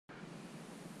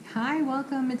Hi,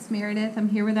 welcome. It's Meredith. I'm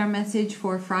here with our message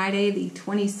for Friday, the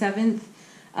 27th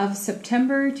of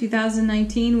September,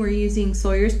 2019. We're using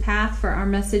Sawyer's Path for our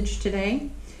message today.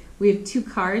 We have two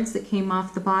cards that came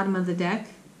off the bottom of the deck.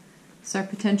 It's our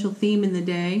potential theme in the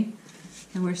day.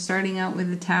 And we're starting out with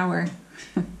the Tower.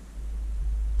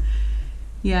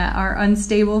 Yeah, our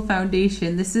unstable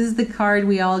foundation. This is the card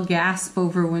we all gasp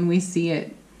over when we see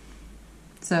it.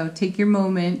 So take your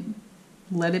moment,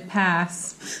 let it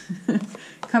pass.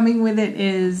 Coming with it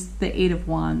is the Eight of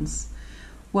Wands.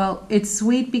 Well, it's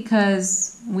sweet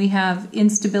because we have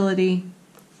instability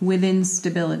within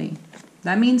stability.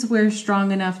 That means we're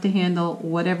strong enough to handle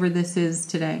whatever this is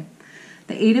today.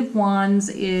 The Eight of Wands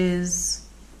is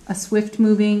a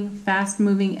swift-moving,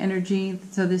 fast-moving energy.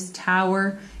 So this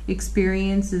Tower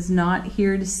experience is not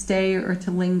here to stay or to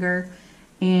linger.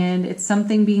 And it's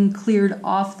something being cleared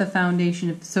off the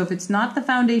foundation. So if it's not the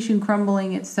foundation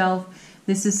crumbling itself,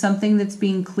 this is something that's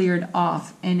being cleared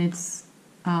off, and it's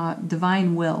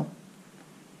divine will.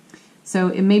 So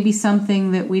it may be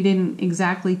something that we didn't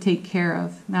exactly take care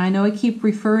of. Now I know I keep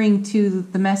referring to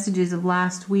the messages of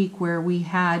last week where we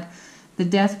had the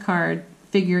Death card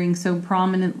figuring so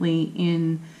prominently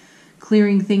in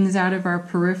clearing things out of our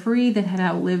periphery that had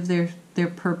outlived their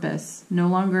purpose, no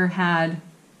longer had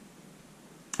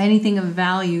anything of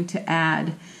value to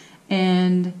add.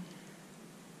 And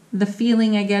the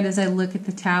feeling I get as I look at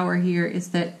the Tower here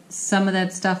is that some of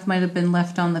that stuff might have been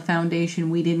left on the foundation.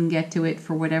 We didn't get to it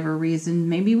for whatever reason.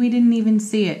 Maybe we didn't even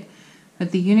see it.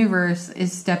 But the universe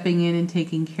is stepping in and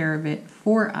taking care of it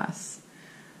for us.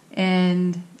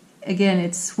 And again,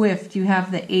 it's swift. You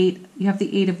have the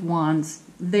Eight of Wands.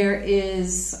 There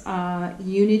is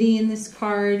unity in this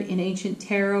card. In ancient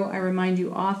tarot, I remind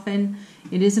you often,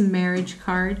 it is a marriage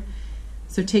card.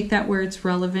 So take that where it's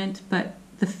relevant, but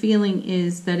the feeling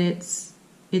is that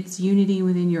it's unity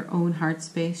within your own heart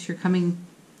space. You're coming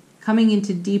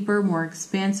into deeper, more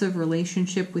expansive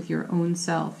relationship with your own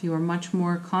self. You are much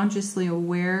more consciously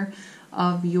aware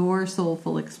of your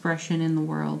soulful expression in the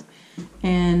world.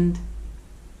 And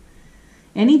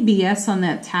any BS on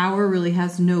that Tower really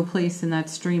has no place in that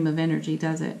stream of energy,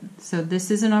 does it? So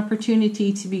this is an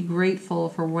opportunity to be grateful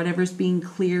for whatever's being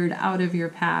cleared out of your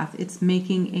path. It's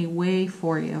making a way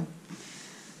for you.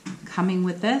 Coming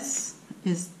with this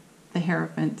is the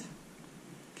Hierophant.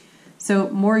 So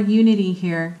more unity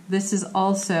here. This is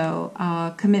also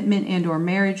a commitment and or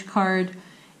marriage card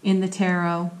in the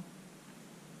tarot.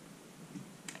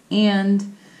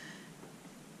 And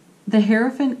the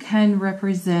Hierophant can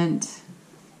represent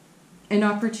an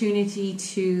opportunity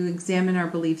to examine our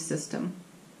belief system.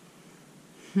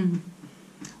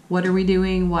 What are we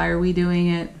doing? Why are we doing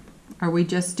it? Are we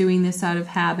just doing this out of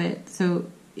habit? So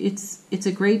it's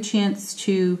a great chance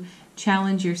to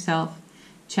challenge yourself,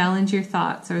 challenge your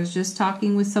thoughts. I was just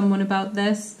talking with someone about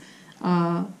this,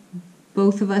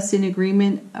 both of us in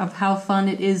agreement of how fun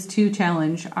it is to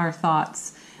challenge our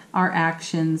thoughts, our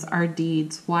actions, our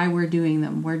deeds, why we're doing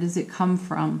them, where does it come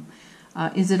from?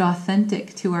 Is it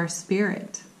authentic to our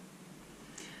spirit?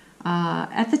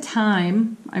 At the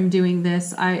time I'm doing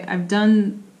this, I've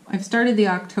started the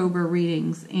October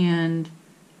readings, and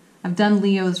I've done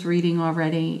Leo's reading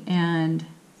already, and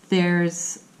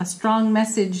there's a strong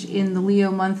message in the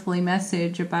Leo monthly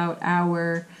message about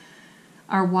our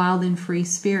wild and free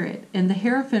spirit. And the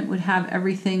Hierophant would have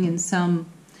everything in some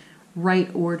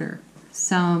right order,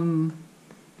 some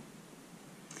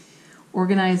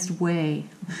organized way.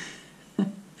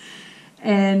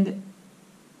 And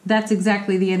that's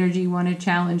exactly the energy you want to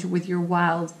challenge with your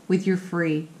wild, with your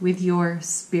free, with your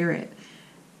spirit.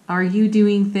 Are you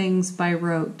doing things by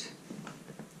rote,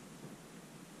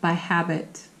 by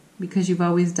habit, because you've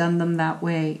always done them that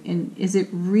way? And is it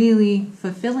really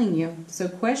fulfilling you? So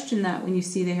question that when you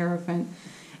see the Hierophant,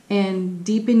 and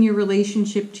deepen your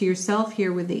relationship to yourself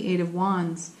here with the Eight of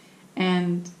Wands,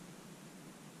 and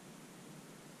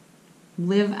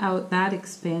live out that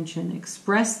expansion,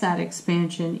 express that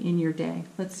expansion in your day.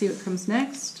 Let's see what comes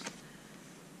next.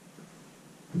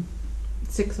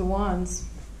 Six of Wands.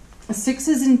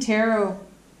 Sixes in tarot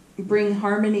bring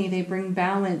harmony, they bring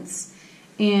balance,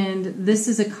 and this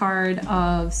is a card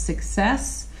of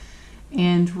success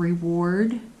and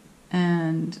reward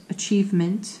and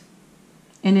achievement,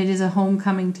 and it is a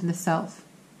homecoming to the self,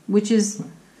 which is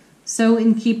so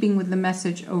in keeping with the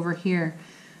message over here.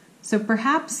 So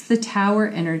perhaps the Tower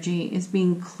energy is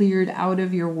being cleared out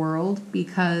of your world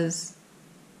because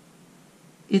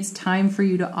it's time for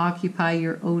you to occupy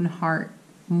your own heart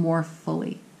more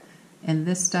fully. And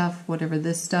this stuff, whatever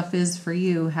this stuff is for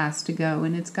you, has to go.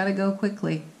 And it's got to go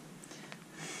quickly.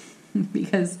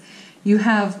 because you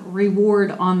have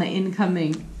reward on the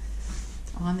incoming.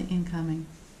 On the incoming.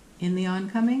 In the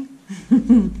oncoming.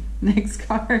 Next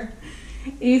card.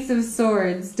 Ace of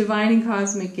Swords, divine and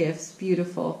cosmic gifts.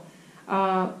 Beautiful.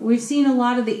 We've seen a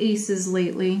lot of the aces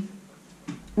lately,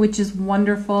 which is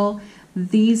wonderful.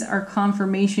 These are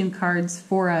confirmation cards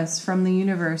for us from the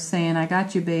universe saying, I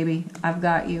got you, baby. I've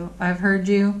got you. I've heard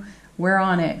you. We're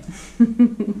on it.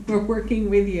 We're working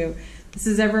with you. This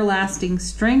is everlasting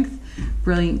strength,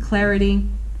 brilliant clarity,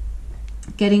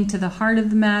 getting to the heart of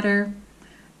the matter,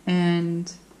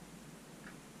 and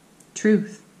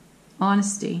truth,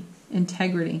 honesty,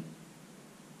 integrity.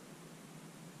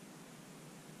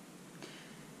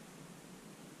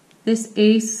 This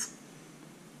ace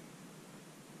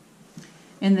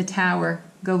and the tower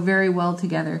go very well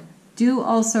together. Do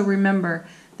also remember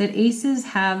that aces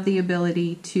have the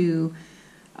ability to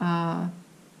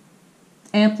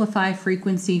amplify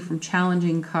frequency from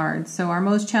challenging cards. So our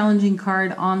most challenging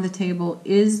card on the table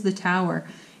is the tower.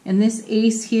 And this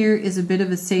ace here is a bit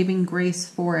of a saving grace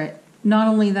for it. Not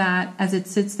only that, as it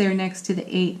sits there next to the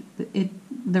 8,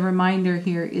 the reminder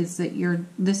here is that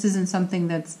this isn't something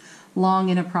that's long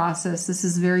in a process. This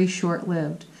is very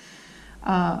short-lived.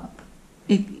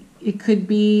 It could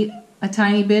be a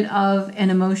tiny bit of an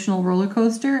emotional roller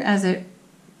coaster as it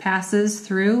passes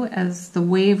through, as the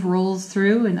wave rolls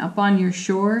through and up on your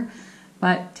shore.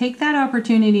 But take that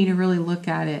opportunity to really look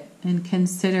at it and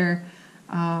consider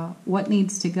what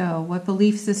needs to go. What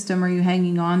belief system are you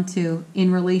hanging on to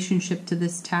in relationship to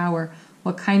this tower?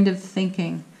 What kind of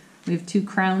thinking? We have 2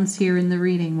 crowns here in the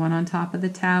reading, one on top of the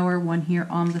tower, one here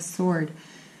on the sword.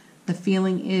 The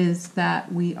feeling is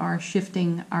that we are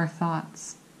shifting our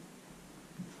thoughts.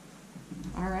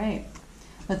 All right,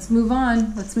 let's move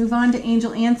on. Let's move on to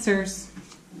angel answers.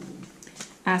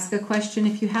 Ask a question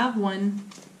if you have one.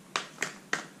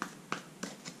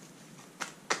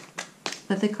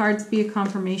 Let the cards be a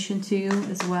confirmation to you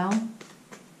as well.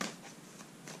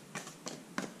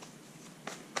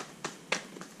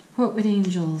 What would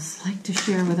angels like to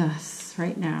share with us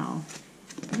right now?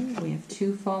 Oh, we have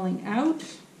 2 falling out.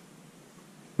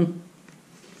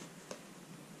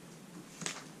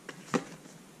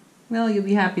 Well, you'll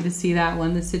be happy to see that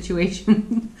one. The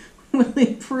situation will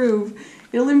improve.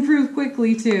 It'll improve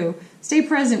quickly too. Stay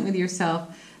present with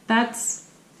yourself. That's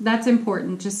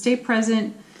important. Just stay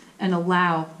present and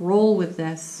allow. Roll with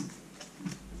this.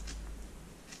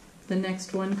 The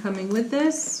next one coming with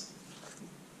this.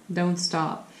 Don't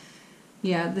stop.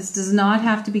 Yeah, this does not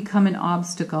have to become an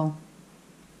obstacle.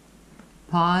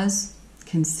 Pause,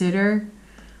 consider,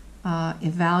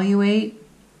 evaluate,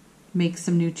 make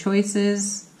some new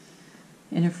choices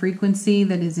in a frequency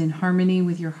that is in harmony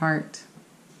with your heart,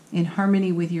 in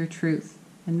harmony with your truth,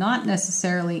 and not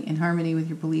necessarily in harmony with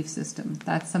your belief system.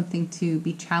 That's something to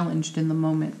be challenged in the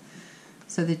moment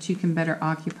so that you can better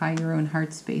occupy your own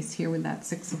heart space here with that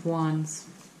 6 of Wands.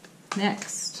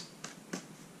 Next.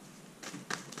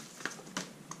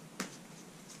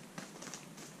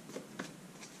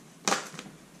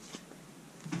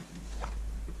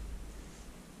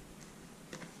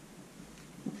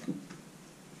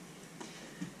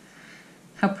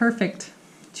 How perfect.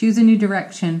 Choose a new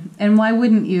direction. And why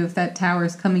wouldn't you if that tower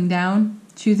is coming down?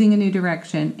 Choosing a new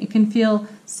direction. It can feel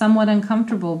somewhat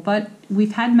uncomfortable, but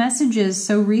we've had messages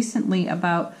so recently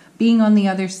about being on the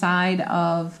other side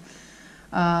of,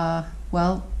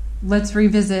 well, let's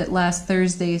revisit last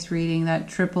Thursday's reading, that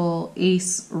triple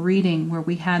ace reading where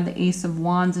we had the Ace of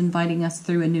Wands inviting us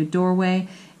through a new doorway,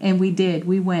 and we did.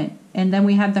 We went. And then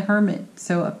we had the Hermit,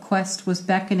 so a quest was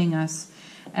beckoning us.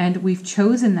 And we've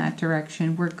chosen that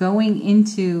direction. We're going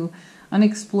into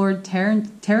unexplored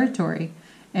territory,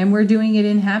 and we're doing it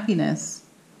in happiness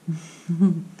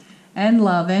and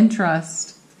love and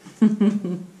trust.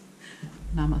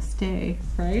 Namaste,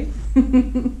 right?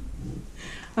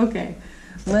 Okay,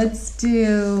 let's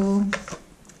do,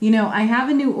 I have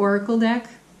a new oracle deck.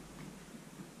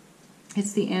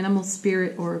 It's the Animal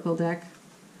Spirit Oracle deck.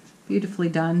 Beautifully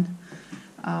done.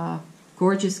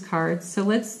 Gorgeous cards. So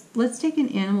let's take an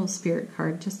animal spirit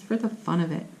card just for the fun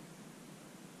of it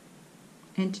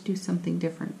and to do something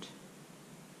different.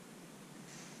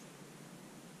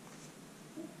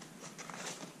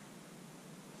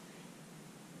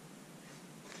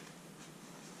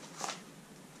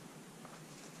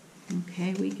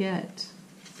 Okay, we get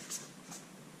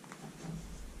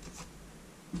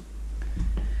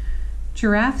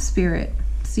Giraffe Spirit.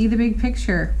 See the big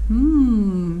picture.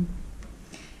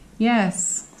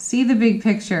 Yes, see the big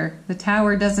picture. The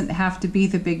tower doesn't have to be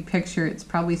the big picture. It's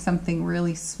probably something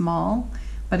really small,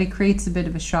 but it creates a bit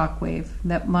of a shockwave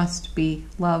that must be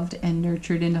loved and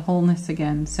nurtured into wholeness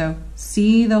again. So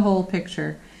see the whole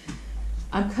picture.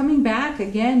 I'm coming back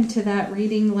again to that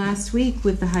reading last week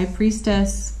with the High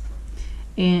Priestess,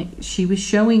 and she was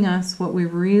showing us what we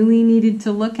really needed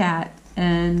to look at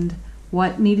and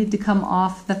what needed to come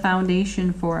off the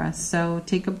foundation for us. So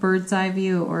take a bird's eye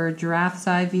view or a giraffe's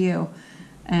eye view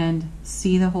and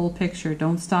see the whole picture.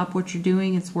 Don't stop what you're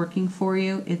doing. It's working for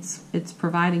you. It's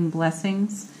providing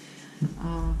blessings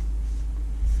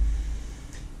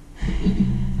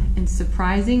in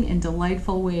surprising and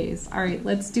delightful ways. All right,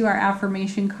 let's do our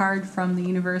affirmation card from the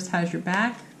universe has your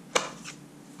back.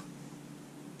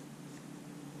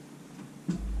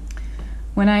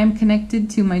 When I am connected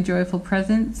to my joyful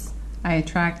presence, I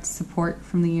attract support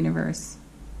from the universe.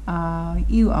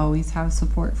 You always have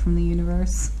support from the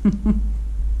universe.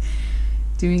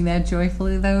 Doing that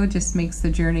joyfully, though, just makes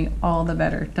the journey all the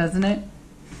better, doesn't it?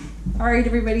 All right,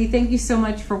 everybody, thank you so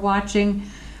much for watching.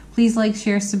 Please like,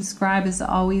 share, subscribe. As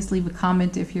always, leave a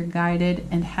comment if you're guided,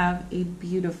 and have a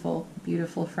beautiful,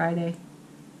 beautiful Friday.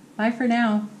 Bye for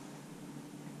now.